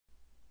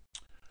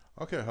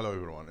Okay, hello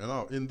everyone. And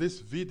now in this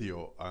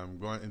video,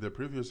 in the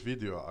previous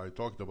video, I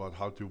talked about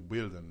how to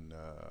build an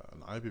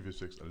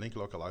IPv6, a link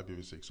local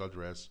IPv6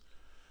 address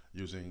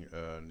using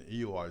an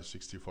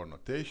EUI-64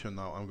 notation.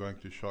 Now I'm going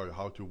to show you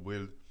how to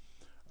build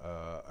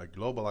a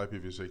global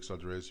IPv6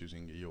 address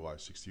using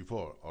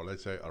EUI-64, or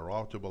let's say a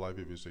routable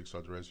IPv6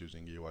 address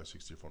using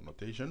EUI-64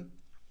 notation.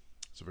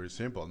 It's very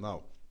simple.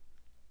 Now,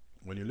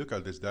 when you look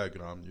at this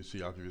diagram, you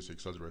see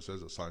IPv6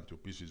 addresses assigned to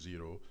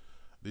PC0.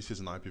 This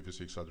is an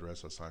IPv6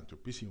 address assigned to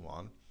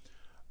PC1,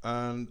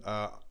 and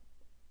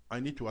I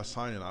need to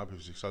assign an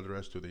IPv6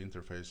 address to the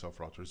interface of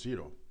router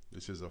 0.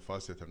 This is a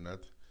fast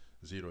Ethernet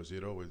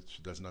 00,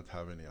 which does not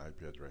have any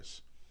IP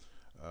address.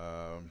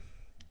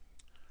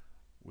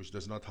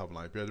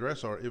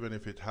 Or even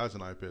if it has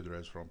an IP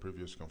address from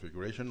previous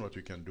configuration, what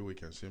we can do, we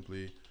can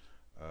simply,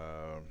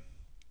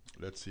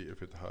 let's see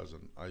if it has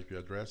an IP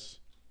address.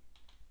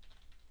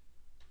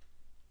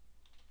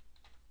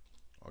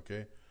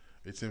 Okay.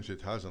 It seems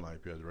it has an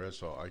IP address,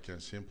 so I can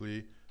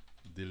simply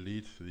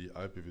delete the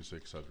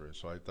IPv6 address.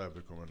 So I type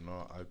the command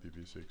no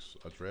IPv6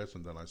 address,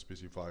 and then I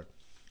specify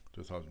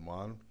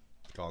 2001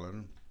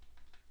 colon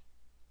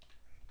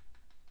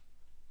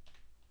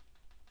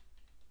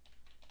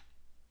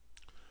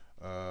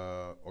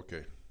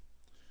okay,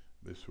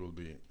 this will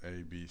be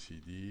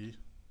ABCD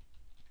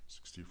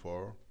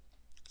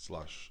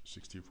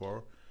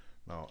 64/64.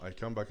 Now I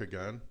come back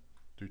again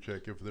to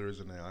check if there is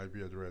an IP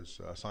address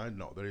assigned.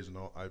 No, there is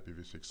no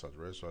IPv6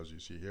 address. So as you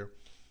see here,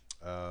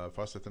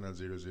 fast Ethernet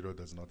 00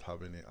 does not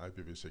have any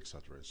IPv6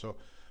 address. So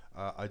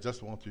I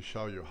just want to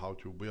show you how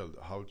to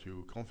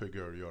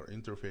configure your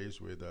interface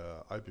with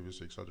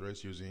IPv6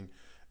 address using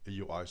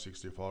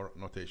EUI-64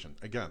 notation.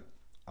 Again,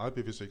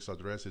 IPv6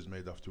 address is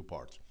made of two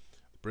parts: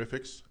 the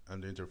prefix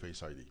and the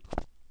interface ID.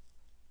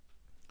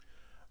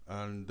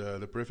 And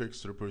the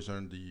prefix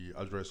represent the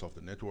address of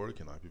the network,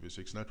 an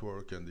IPv6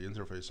 network, and the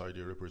interface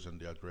ID represent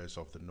the address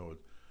of the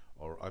node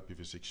or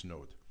IPv6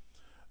 node.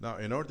 Now,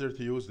 in order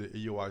to use the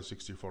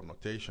EUI-64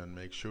 notation,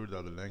 make sure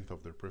that the length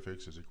of the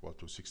prefix is equal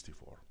to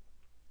 64.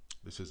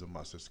 This is a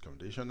must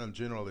condition, and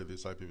generally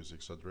this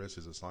IPv6 address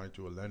is assigned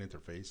to a LAN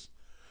interface.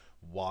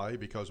 Why?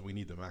 Because we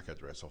need the MAC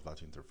address of that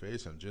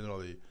interface, and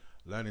generally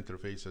LAN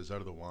interfaces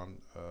are the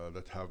one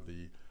that have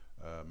the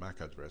MAC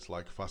address,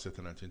 like fast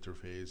Ethernet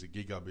interface,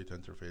 gigabit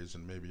interface,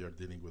 and maybe you're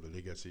dealing with a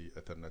legacy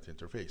Ethernet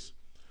interface.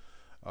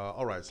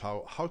 Alright,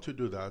 so how to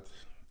do that?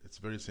 It's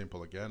very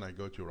simple. Again, I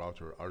go to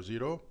router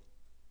R0,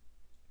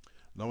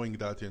 knowing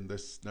that in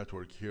this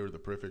network here the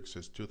prefix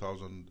is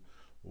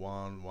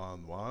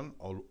 200111,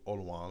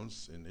 all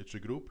ones in each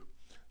group.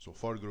 So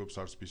 4 groups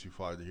are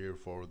specified here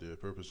for the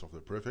purpose of the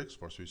prefix,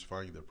 for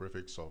specifying the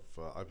prefix of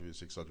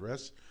IPv6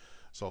 address.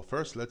 So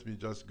first, let me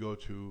just go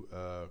to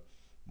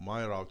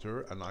my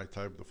router, and I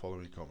type the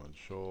following command: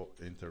 show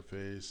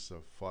interface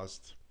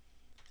fast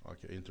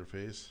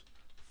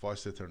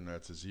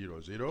Ethernet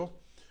 00.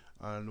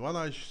 And when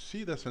I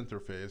see this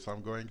interface,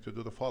 I'm going to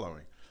do the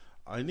following.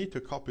 I need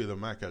to copy the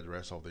MAC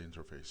address of the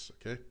interface.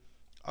 Okay,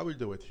 I will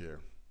do it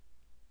here.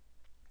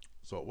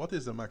 So what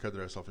is the MAC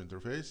address of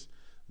interface?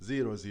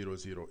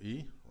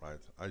 000E,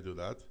 right? I do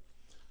that.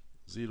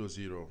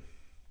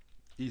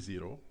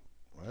 00E0,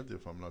 right?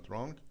 If I'm not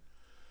wrong.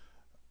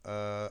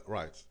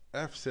 Right,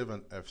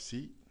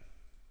 F7FC,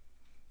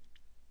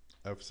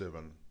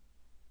 F7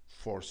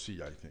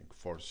 4C, I think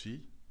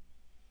 4C.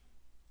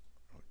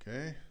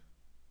 Okay,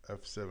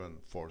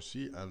 F7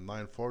 4C and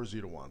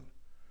 9401.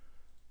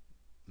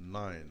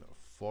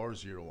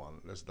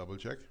 9401. Let's double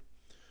check.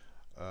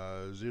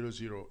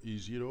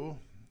 00E0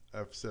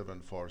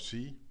 F7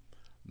 4C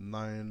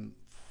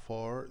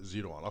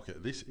 9401. Okay,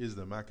 this is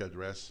the MAC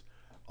address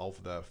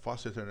of the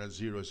fast Ethernet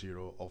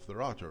 00 of the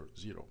router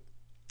 0.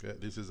 Okay,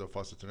 this is a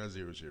fast Ethernet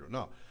 00.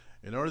 Now,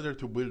 in order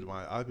to build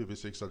my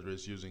IPv6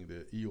 address using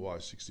the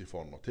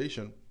EUI-64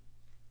 notation,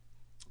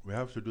 we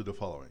have to do the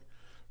following.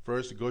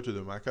 First, go to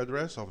the MAC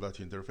address of that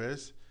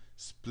interface,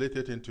 split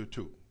it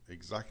into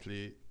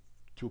exactly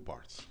two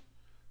parts.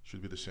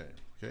 Should be the same.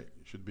 Okay,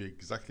 it should be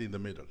exactly in the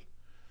middle.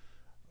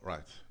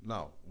 Right.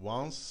 Now,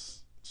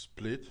 once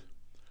split,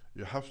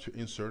 you have to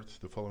insert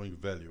the following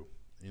value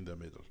in the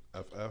middle: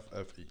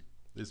 FE.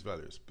 This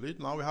value is split.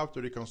 Now we have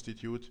to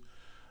reconstitute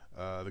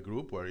the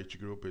group, where each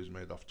group is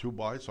made of 2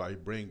 bytes. So I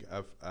bring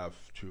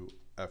FF to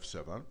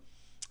F7.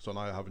 So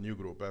now I have a new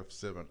group,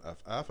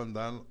 F7FF, and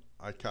then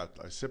I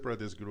separate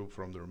this group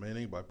from the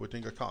remaining by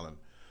putting a colon.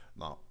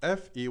 Now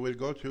FE will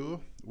go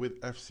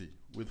with 4C,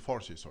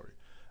 sorry.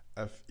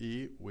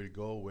 FE will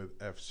go with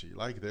FC,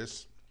 like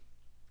this.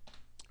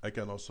 I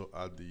can also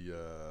add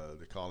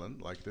the colon,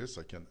 like this.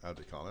 I can add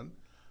the colon.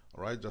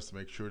 All right, just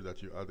make sure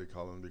that you add the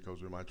colon,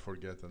 because we might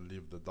forget and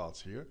leave the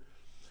dots here.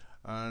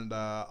 And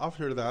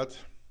after that,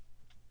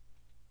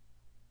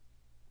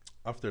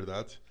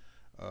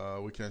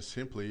 we can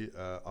simply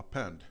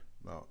append.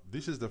 Now,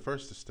 this is the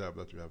first step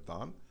that we have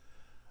done.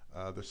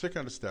 The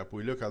second step,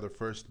 we look at the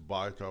first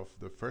byte of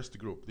the first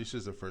group. This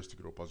is the first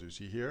group, as you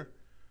see here.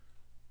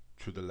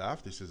 To the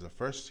left, this is the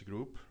first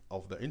group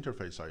of the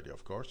interface ID,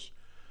 of course.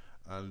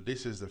 and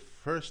this is the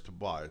first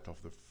byte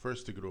of the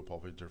first group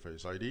of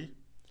interface ID.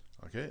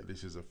 Okay,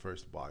 this is the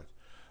first byte.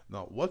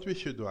 Now, what we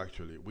should do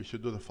actually, we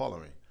should do the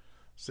following.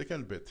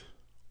 Second bit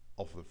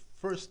of the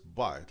first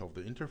byte of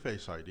the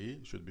interface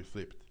ID should be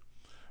flipped.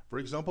 For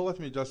example, let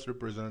me just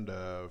represent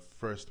the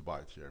first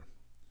byte here.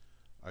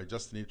 I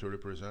just need to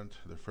represent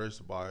the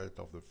first byte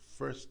of the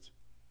first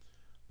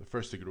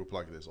group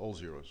like this, all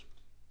zeros.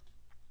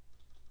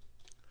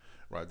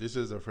 Right, this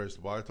is the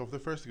first byte of the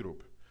first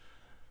group.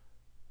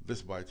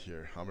 This byte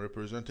here, I'm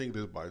representing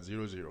this byte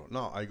 0, 0.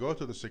 Now I go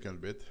to the second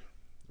bit,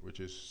 which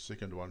is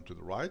second one to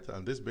the right,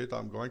 and this bit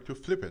I'm going to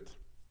flip it.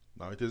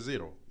 Now it is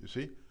 0. You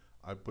see,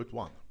 I put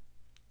 1.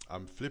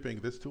 I'm flipping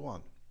this to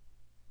 1.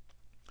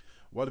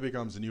 What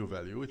becomes the new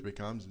value? It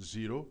becomes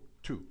 0,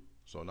 2.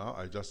 So now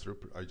I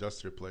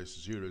just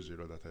replace 0,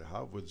 0 that I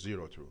have with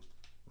 0, 2.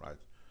 Right.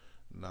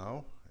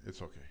 Now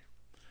it's okay.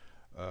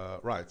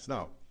 Right.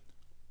 Now,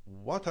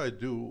 what I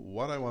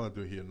want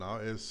to do here now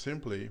is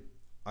simply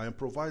I am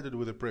provided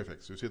with a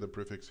prefix. You see the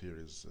prefix here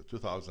is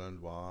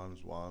 2000,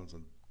 ones,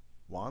 and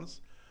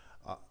ones.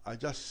 I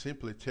just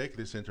simply take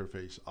this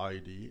interface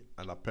ID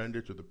and append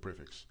it to the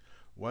prefix.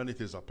 When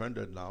it is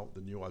appended now,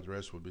 the new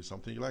address will be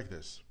something like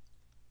this.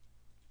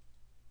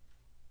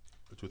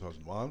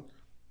 2001,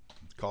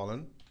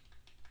 colon,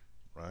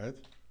 right?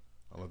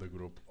 Another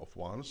group of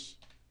ones,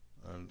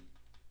 and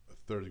a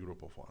third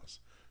group of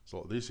ones.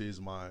 So this is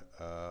my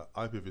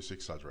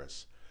IPv6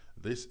 address.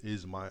 This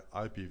is my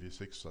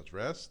IPv6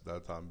 address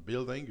that I'm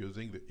building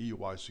using the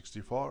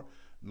EUI-64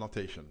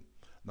 notation.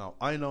 Now,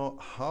 I know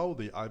how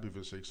the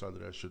IPv6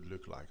 address should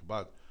look like,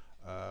 but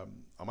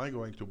am I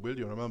going to build?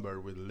 You remember,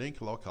 with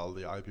link local,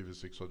 the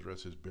IPv6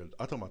 address is built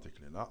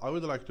automatically. Now, I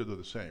would like to do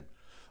the same.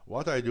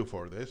 What I do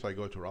for this, I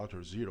go to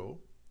router 0.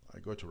 I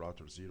go to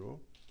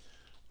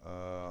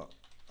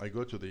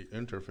the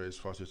interface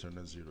fast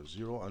Ethernet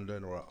 00, and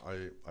then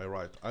I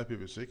write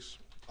IPv6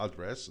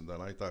 address, and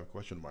then I type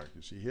question mark.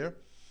 You see here,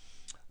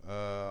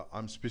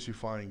 I'm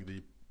specifying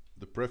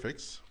the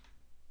prefix.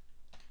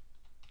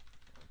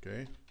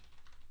 Okay,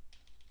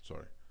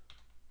 sorry,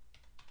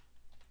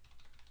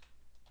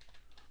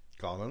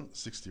 colon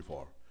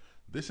 64.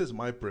 This is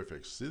my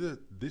prefix.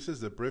 This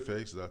is the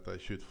prefix that I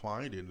should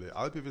find in the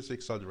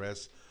IPv6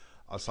 address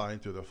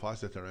assigned to the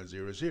fast Ethernet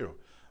 00.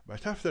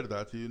 But after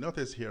that, you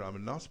notice here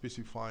I'm not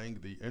specifying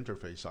the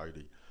interface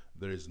ID.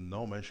 There is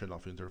no mention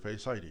of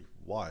interface ID.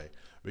 Why?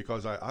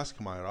 Because I ask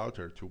my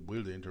router to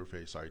build the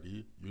interface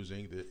ID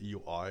using the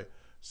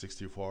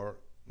EUI-64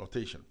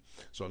 notation.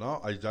 So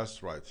now I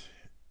just write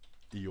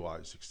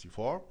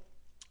EUI-64.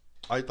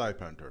 I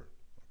type enter.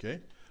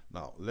 Okay.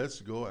 Now let's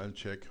go and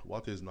check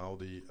what is now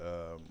the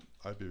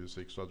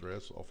IPv6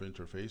 address of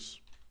interface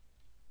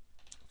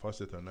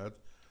fast Ethernet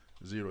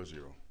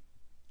 00.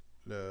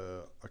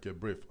 Okay,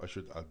 brief. I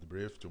should add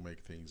brief to make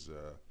things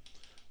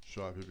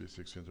show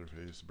IPv6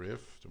 interface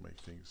brief to make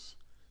things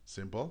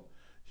simple.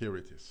 Here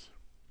it is.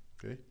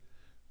 Okay,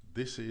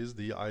 this is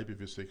the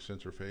IPv6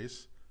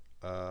 interface,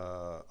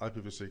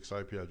 IPv6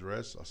 IP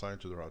address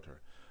assigned to the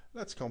router.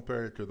 Let's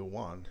compare it to the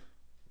one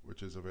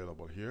which is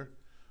available here.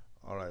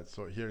 All right,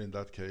 so here in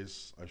that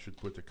case, I should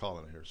put a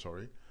colon here,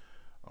 sorry.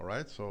 All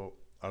right, so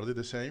are they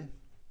the same?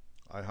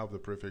 I have the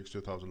prefix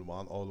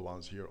 2001, all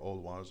ones here, all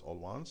ones, all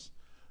ones.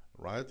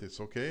 Right, it's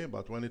okay,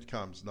 but when it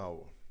comes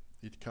now,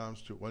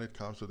 when it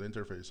comes to the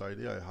interface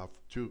ID, I have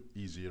two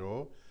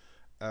E0,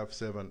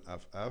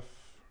 F7FF,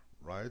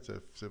 right,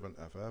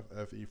 F7FF,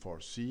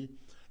 FE4C,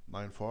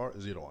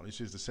 9401. This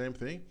is the same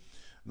thing.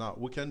 Now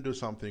we can do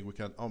something. We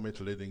can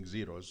omit leading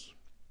zeros.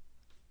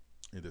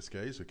 In this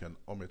case, we can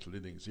omit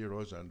leading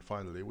zeros, and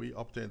finally we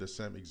obtain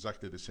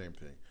exactly the same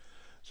thing.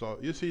 So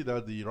you see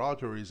that the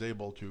router is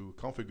able to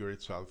configure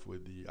itself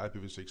with the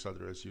IPv6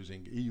 address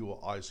using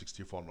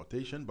EUI-64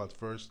 notation, but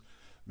first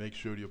make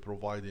sure you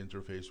provide the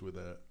interface with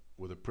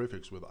a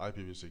prefix, with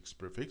IPv6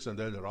 prefix, and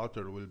then the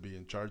router will be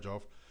in charge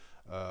of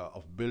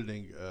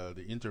building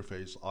the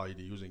interface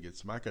ID using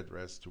its MAC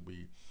address to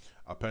be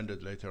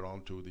appended later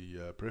on to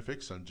the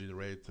prefix and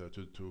generate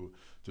to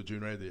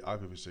generate the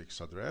IPv6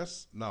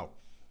 address. Now,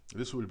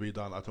 this will be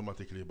done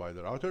automatically by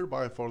the router,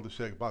 but for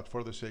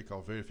the sake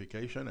of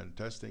verification and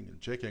testing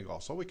and checking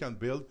also, we can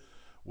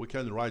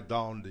write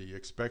down the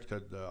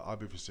expected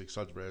IPv6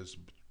 address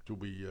to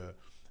be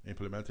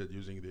implemented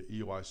using the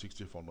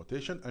EUI-64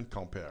 notation and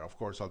compare. Of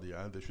course, at the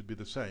end, they should be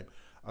the same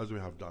as we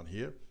have done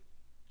here.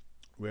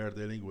 We are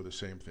dealing with the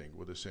same thing,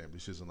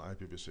 This is an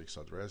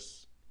IPv6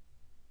 address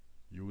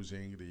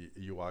using the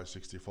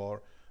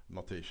EUI-64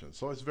 notation.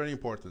 So it's very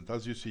important.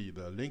 As you see,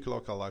 the link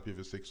local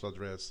IPv6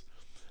 address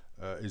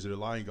is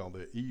relying on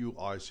the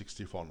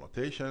EUI-64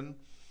 notation,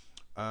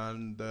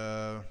 and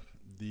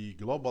the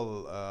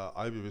global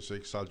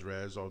IPv6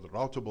 address, or the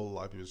routable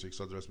IPv6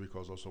 address,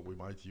 because also we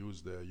might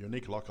use the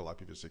unique local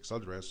IPv6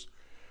 address,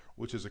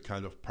 which is a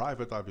kind of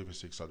private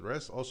IPv6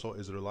 address, also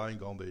is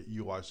relying on the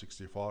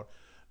EUI-64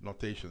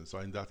 notation. So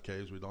in that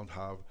case, we don't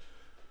have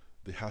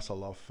the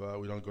hassle of,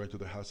 we don't go into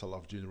the hassle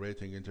of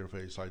generating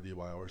interface ID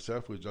by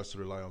ourselves. We just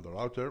rely on the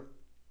router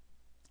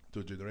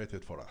to generate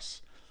it for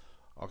us.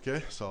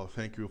 Okay, so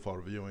thank you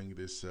for viewing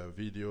this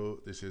video.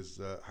 This is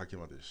Hakim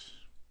Adish.